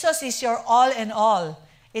 Jesus is your all in all.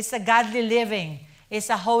 It's a godly living. It's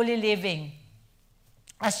a holy living.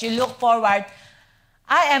 As you look forward,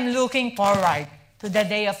 I am looking forward to the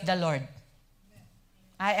day of the Lord.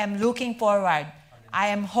 I am looking forward. I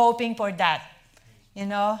am hoping for that. You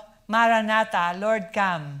know, Maranatha, Lord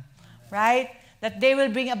come. Right? That they will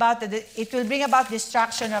bring about, it will bring about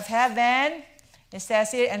destruction of heaven. It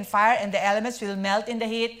says here, and fire and the elements will melt in the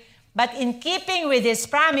heat. But in keeping with His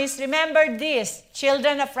promise, remember this,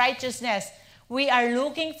 children of righteousness, we are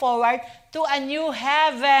looking forward to a new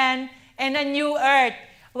heaven and a new earth.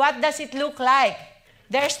 What does it look like?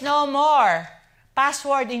 There's no more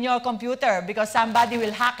password in your computer because somebody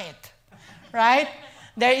will hack it, right?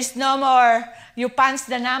 There is no more, you punch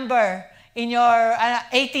the number in your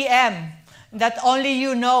ATM that only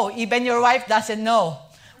you know, even your wife doesn't know,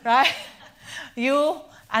 right? You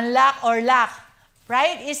unlock or lock,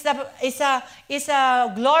 right? It's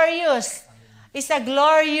a glorious It's a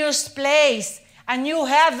glorious place, a new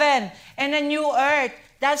heaven and a new earth.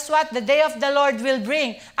 That's what the day of the Lord will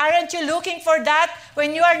bring. Aren't you looking for that?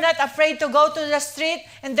 When you are not afraid to go to the street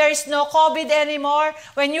and there is no COVID anymore,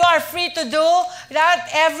 when you are free to do that,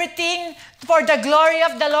 everything for the glory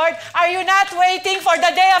of the Lord, are you not waiting for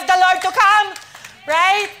the day of the Lord to come?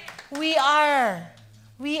 Right? We are.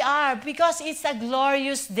 We are, because it's a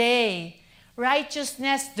glorious day.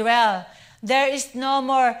 Righteousness dwell. There is no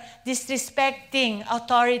more disrespecting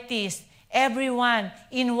authorities. Everyone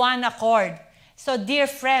in one accord. So dear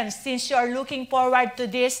friends, since you are looking forward to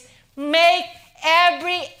this, make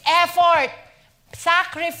every effort,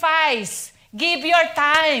 sacrifice, give your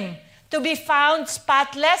time to be found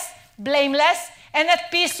spotless, blameless, and at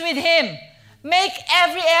peace with Him. Make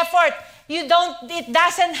every effort. It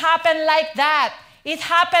doesn't happen like that. It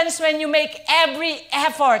happens when you make every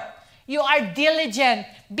effort. You are diligent.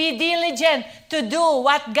 Be diligent to do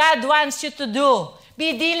what God wants you to do.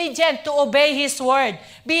 Be diligent to obey His word.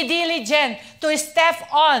 Be diligent to step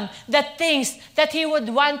on the things that He would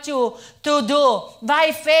want you to do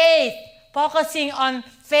by faith, focusing on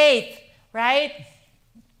faith, right?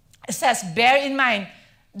 It says, bear in mind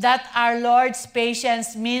that our Lord's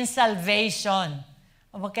patience means salvation.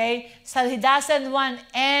 Okay? So He doesn't want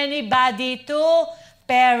anybody to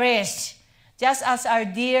perish. Just as our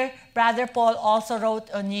dear brother Paul also wrote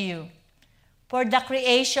on you. For the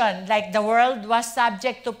creation, like the world, was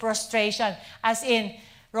subject to prostration, as in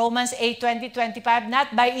Romans 8:20-25,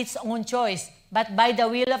 not by its own choice, but by the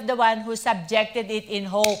will of the one who subjected it in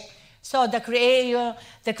hope. So the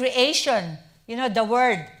creation, the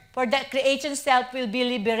word, for the creation self will be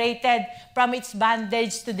liberated from its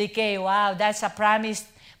bondage to decay. Wow, that's a promise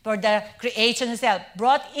for the creation self,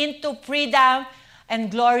 brought into freedom and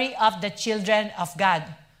glory of the children of God.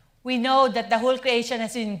 We know that the whole creation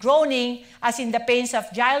has been groaning as in the pains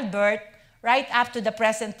of childbirth right up to the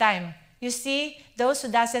present time. You see, those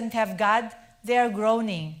who doesn't have God, they're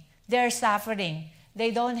groaning. They're suffering.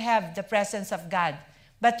 They don't have the presence of God.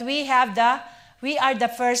 But we are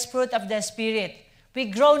the first fruit of the Spirit. We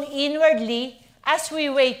groan inwardly as we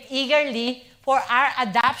wait eagerly for our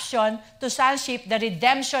adoption to sonship, the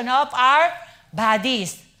redemption of our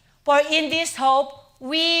bodies. For in this hope,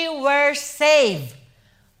 we were saved.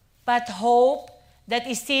 But hope that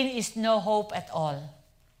is seen is no hope at all.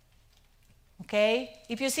 Okay?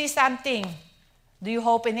 If you see something, do you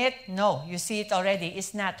hope in it? No, you see it already.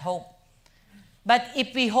 It's not hope. But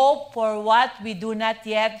if we hope for what we do not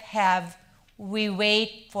yet have, we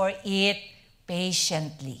wait for it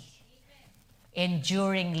patiently,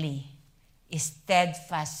 enduringly,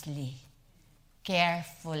 steadfastly,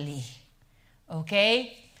 carefully.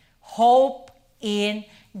 Okay? Hope in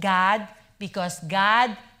God, because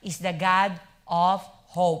God is the God of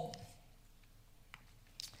hope.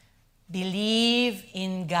 Believe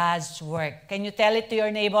in God's work. Can you tell it to your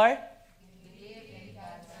neighbor? Believe in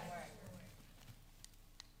God's work.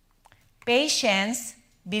 Patience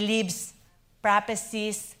believes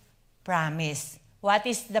prophecies promise. What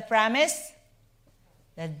is the promise?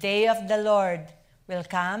 The day of the Lord will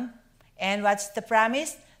come. And what's the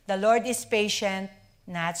promise? The Lord is patient,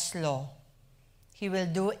 not slow. He will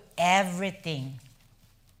do everything.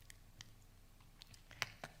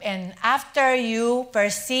 And after you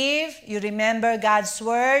perceive, you remember God's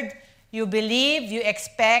word, you believe, you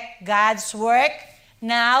expect God's work.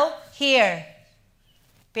 Now, here,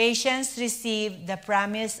 patience receive the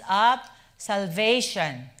promise of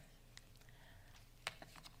salvation.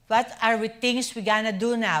 What are the things we're gonna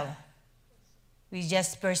do now? We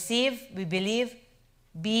just perceive, we believe,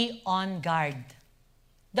 be on guard.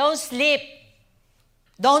 Don't sleep.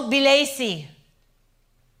 Don't be lazy.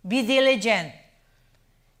 Be diligent.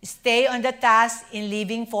 Stay on the task in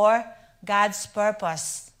living for God's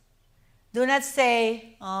purpose. Do not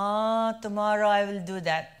say, oh, tomorrow I will do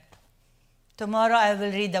that. Tomorrow I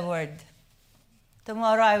will read the word.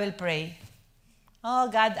 Tomorrow I will pray. Oh,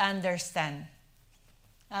 God understands.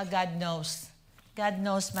 Oh, God knows. God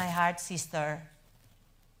knows my heart, sister.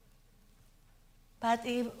 But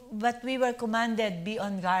we were commanded, be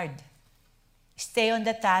on guard. Stay on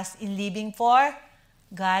the task in living for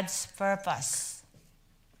God's purpose.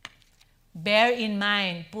 Bear in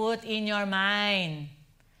mind, put in your mind,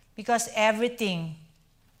 because everything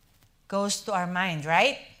goes to our mind,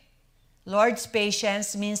 right? Lord's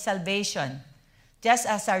patience means salvation, just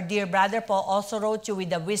as our dear brother Paul also wrote you with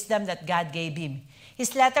the wisdom that God gave him.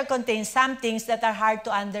 His letter contains some things that are hard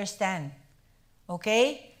to understand.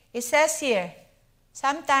 Okay? It says here,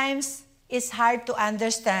 sometimes it's hard to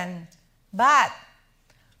understand, but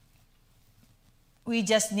we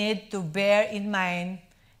just need to bear in mind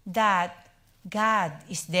that God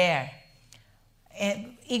is there.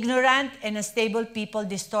 Ignorant and unstable people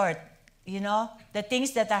distort. The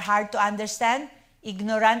things that are hard to understand,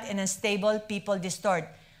 ignorant and unstable people distort,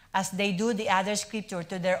 as they do the other scripture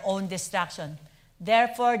to their own destruction.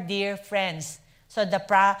 Therefore, dear friends, so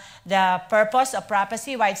the purpose of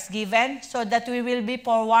prophecy, why it's given, so that we will be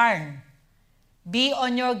forewarned. Be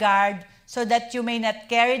on your guard, so that you may not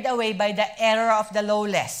carried away by the error of the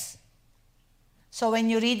lawless. So when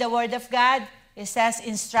you read the Word of God, it says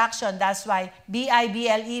instruction. That's why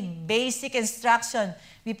Bible, basic instruction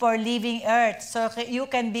before leaving earth. So you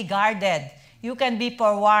can be guarded. You can be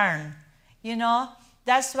forewarned.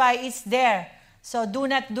 That's why it's there. So do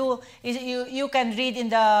not do. You can read in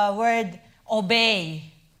the word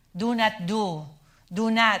obey. Do not do. Do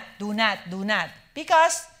not, do not, do not.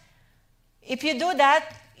 Because if you do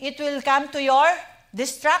that, it will come to your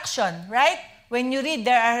destruction, right? When you read,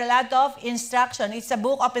 there are a lot of instruction. It's a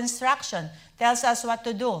book of instruction. Tells us what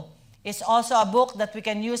to do. It's also a book that we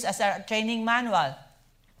can use as a training manual.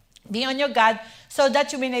 Be on your guard so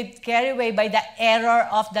that you may not carry away by the error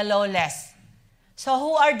of the lawless. So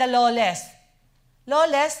who are the lawless?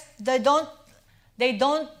 Lawless, they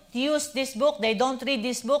don't use this book. They don't read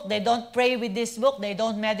this book. They don't pray with this book. They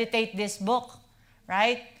don't meditate this book,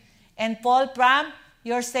 right? And fall from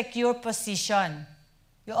your secure position.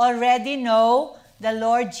 You already know the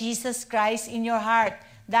Lord Jesus Christ in your heart.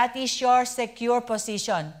 That is your secure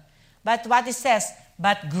position. But what it says,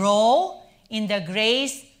 but grow in the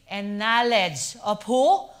grace and knowledge of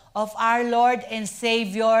who? Of our Lord and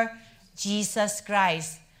Savior, Jesus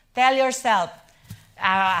Christ. Tell yourself,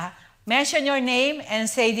 mention your name and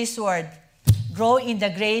say this word. Grow in the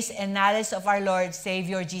grace and knowledge of our Lord,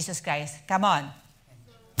 Savior, Jesus Christ. Come on.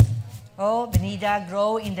 Oh, Benida,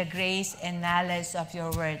 grow in the grace and knowledge of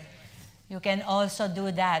your word. You can also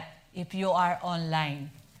do that if you are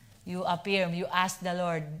online. You appear, you ask the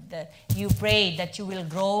Lord, you pray that you will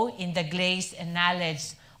grow in the grace and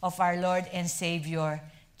knowledge of our Lord and Savior,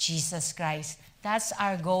 Jesus Christ. That's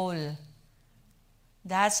our goal.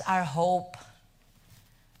 That's our hope.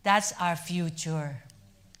 That's our future.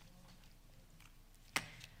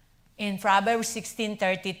 In Proverbs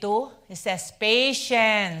 16:32, it says,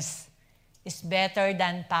 patience is better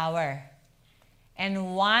than power,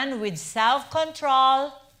 and one with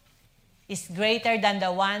self-control is greater than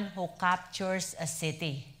the one who captures a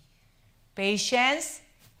city. Patience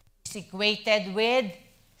is equated with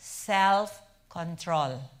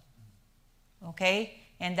self-control. Okay?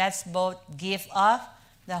 And that's both gift of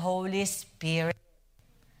the Holy Spirit.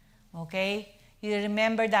 Okay? You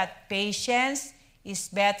remember that patience is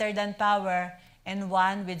better than power and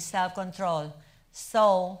one with self-control.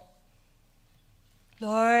 So,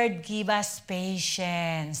 Lord, give us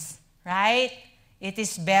patience, right? It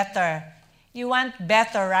is better. You want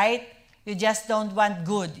better, right? You just don't want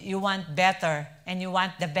good. You want better, and you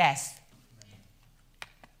want the best.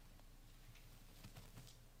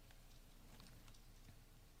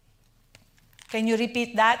 Can you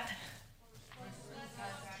repeat that?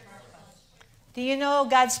 Do you know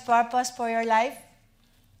God's purpose for your life?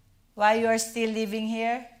 Why you are still living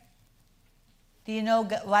here? Do you know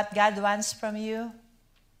what God wants from you?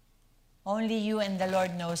 Only you and the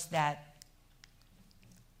Lord knows that.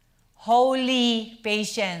 Holy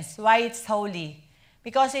patience. Why it's holy?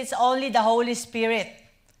 Because it's only the Holy Spirit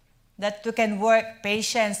that can work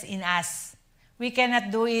patience in us. We cannot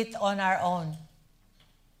do it on our own.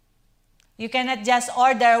 You cannot just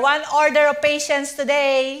order one order of patience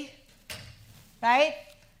today. Right?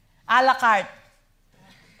 A la carte.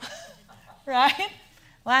 Right?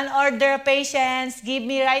 One order of patience, give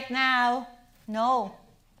me right now. No.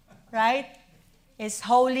 Right? It's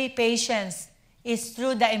holy patience. It's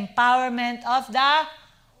through the empowerment of the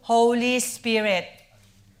Holy Spirit.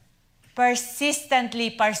 Persistently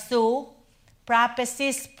pursue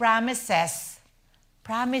prophecies, promises.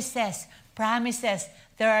 Promises, promises.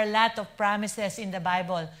 There are a lot of promises in the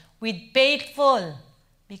Bible. With faithful,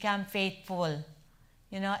 become faithful.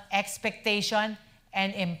 Expectation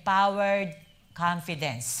and empowered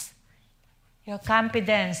confidence. Your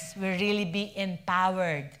confidence will really be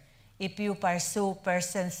empowered if you pursue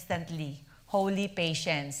persistently holy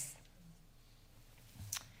patience.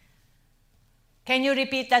 Can you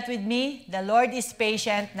repeat that with me? The Lord is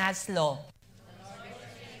patient, not slow.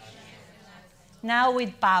 Now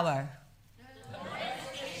with power.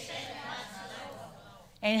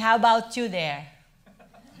 And how about you there?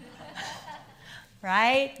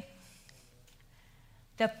 Right?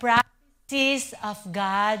 The promises of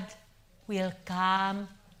God will come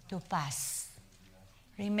to pass.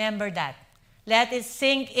 Remember that. Let it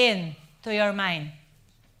sink in to your mind.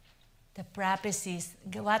 The prophecies,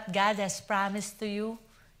 what God has promised to you,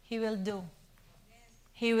 He will do.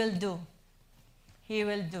 He will do. He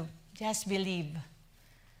will do. Just believe.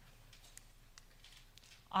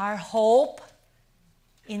 Our hope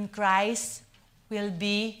in Christ will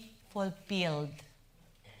be fulfilled.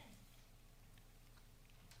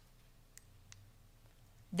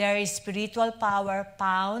 There is spiritual power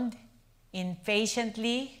found in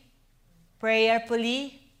patiently,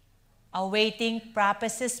 prayerfully, awaiting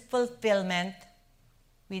prophecies fulfillment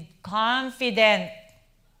with confident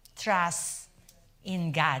trust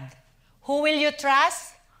in God. Who will you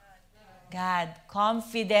trust? God.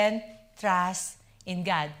 Confident trust in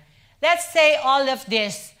God. Let's say all of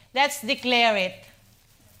this. Let's declare it.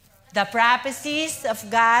 The prophecies of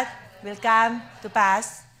God will come to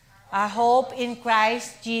pass. Our hope in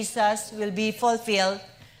Christ Jesus will be fulfilled.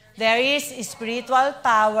 There is spiritual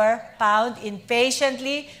power found in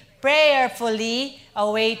patiently, prayerfully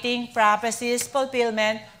awaiting prophecies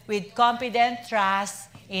fulfillment with confident trust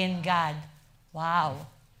in God. Wow.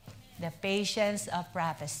 The patience of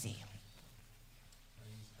prophecy.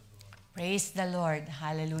 Praise the Lord.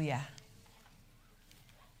 Hallelujah.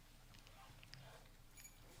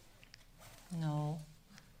 No.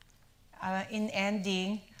 In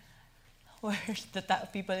ending, where's the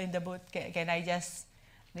people in the booth? Can I just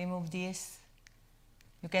remove this?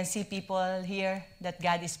 You can see people here that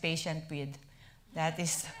God is patient with. That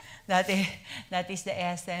is the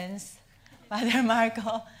essence. Father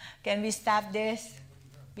Marco, can we stop this?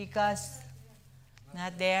 Because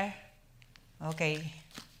not there? Okay.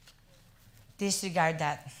 Disregard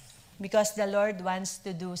that. Because the Lord wants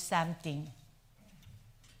to do something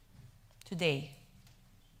today.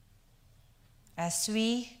 As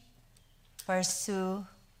we pursue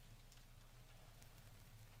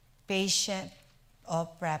patient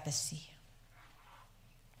of prophecy.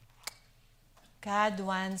 God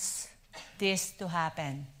wants this to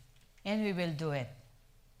happen, and we will do it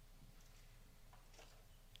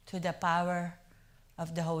to the power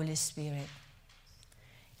of the Holy Spirit.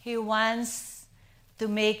 He wants to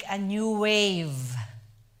make a new wave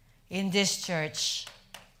in this church.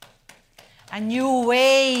 A new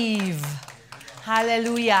wave.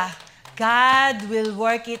 Hallelujah. God will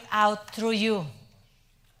work it out through you.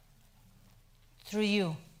 Through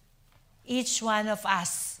you. Each one of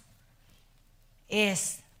us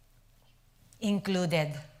is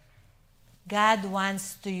included. God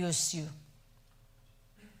wants to use you.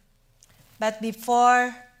 But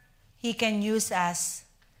before He can use us,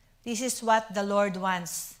 this is what the Lord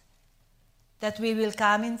wants. That we will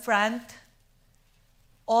come in front,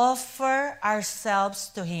 offer ourselves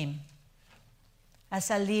to Him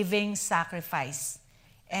as a living sacrifice,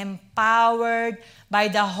 empowered by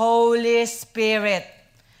the Holy Spirit.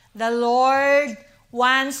 The Lord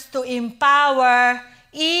wants to empower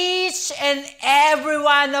each and every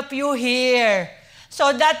one of you here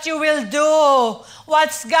so that you will do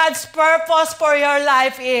what God's purpose for your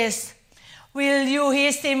life is.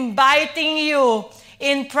 He's inviting you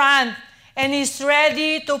in front, and He's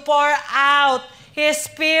ready to pour out His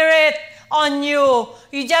Spirit on you.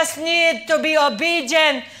 You just need to be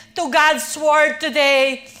obedient to God's word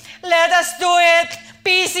today. Let us do it.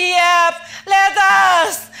 PCF,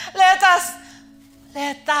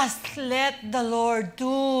 let the Lord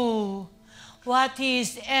do what He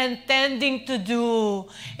is intending to do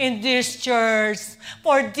in this church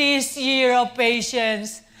for this year of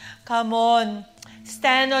patience. Come on,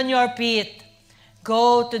 stand on your feet.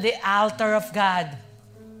 Go to the altar of God.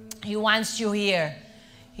 He wants you here.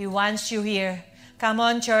 He wants you here. Come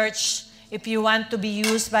on, church, if you want to be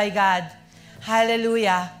used by God.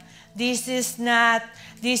 Hallelujah. This is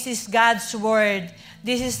God's word.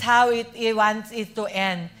 This is how He wants it to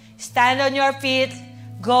end. Stand on your feet.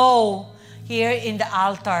 Go here in the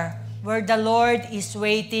altar where the Lord is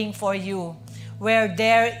waiting for you, where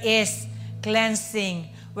there is cleansing,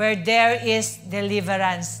 where there is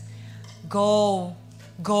deliverance. Go,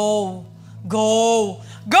 go, go,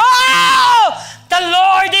 go! The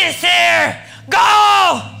Lord is here.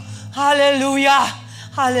 Go! Hallelujah.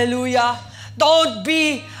 Hallelujah. Don't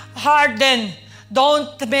be hardened.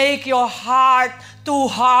 Don't make your heart too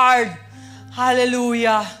hard.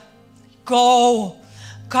 Hallelujah. Go.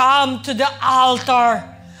 Come to the altar.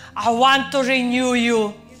 I want to renew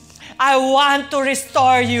you. I want to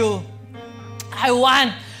restore you. I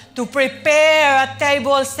want to prepare a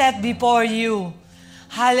table set before you.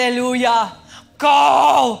 Hallelujah.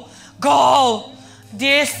 Go. Go.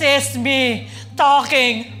 This is me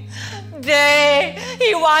talking.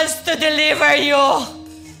 He wants to deliver you.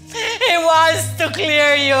 He wants to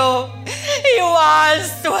clear you. He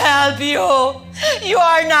wants to help you. You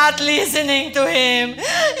are not listening to Him.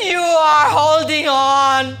 You are holding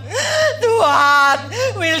on to what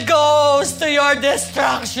will go to your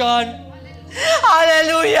destruction.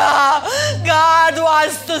 Hallelujah. God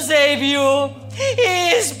wants to save you.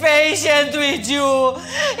 He is patient with you.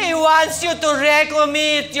 He wants you to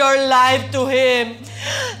recommit your life to Him.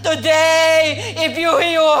 Today, if you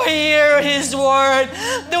hear His word,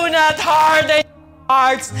 do not harden your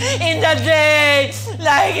hearts in the day,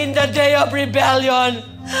 like in the day of rebellion.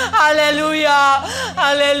 Hallelujah.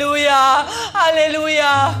 Hallelujah.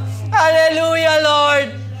 Hallelujah. Hallelujah, Lord.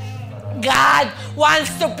 God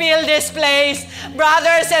wants to fill this place.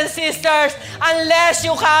 Brothers and sisters, unless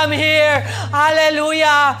you come here,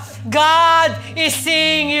 hallelujah, God is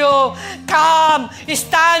seeing you. Come,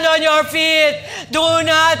 stand on your feet. Do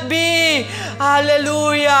not be,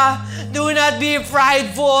 hallelujah, do not be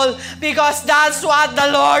prideful, because that's what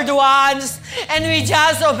the Lord wants. And we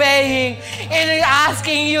just obeying in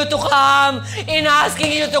asking you to come. In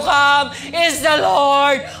asking you to come is the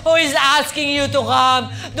Lord who is asking you to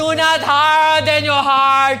come. Do not harden your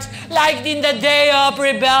hearts like in the day of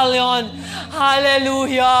rebellion.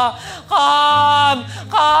 Hallelujah. Come,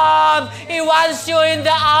 come. He wants you in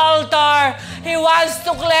the altar. He wants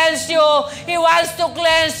to cleanse you. He wants to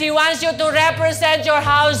cleanse. He wants you to represent your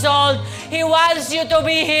household. He wants you to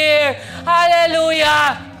be here.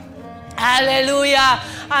 Hallelujah. Hallelujah.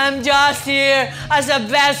 I'm just here as a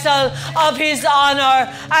vessel of His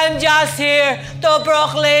honor. I'm just here to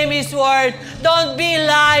proclaim His word. Don't be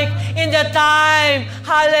like in the time,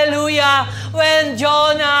 hallelujah, when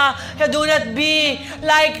Jonah. Do not be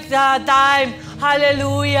like the time,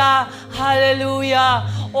 hallelujah, hallelujah.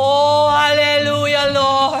 Oh, hallelujah,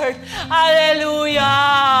 Lord. Hallelujah.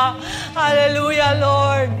 Hallelujah,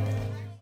 Lord.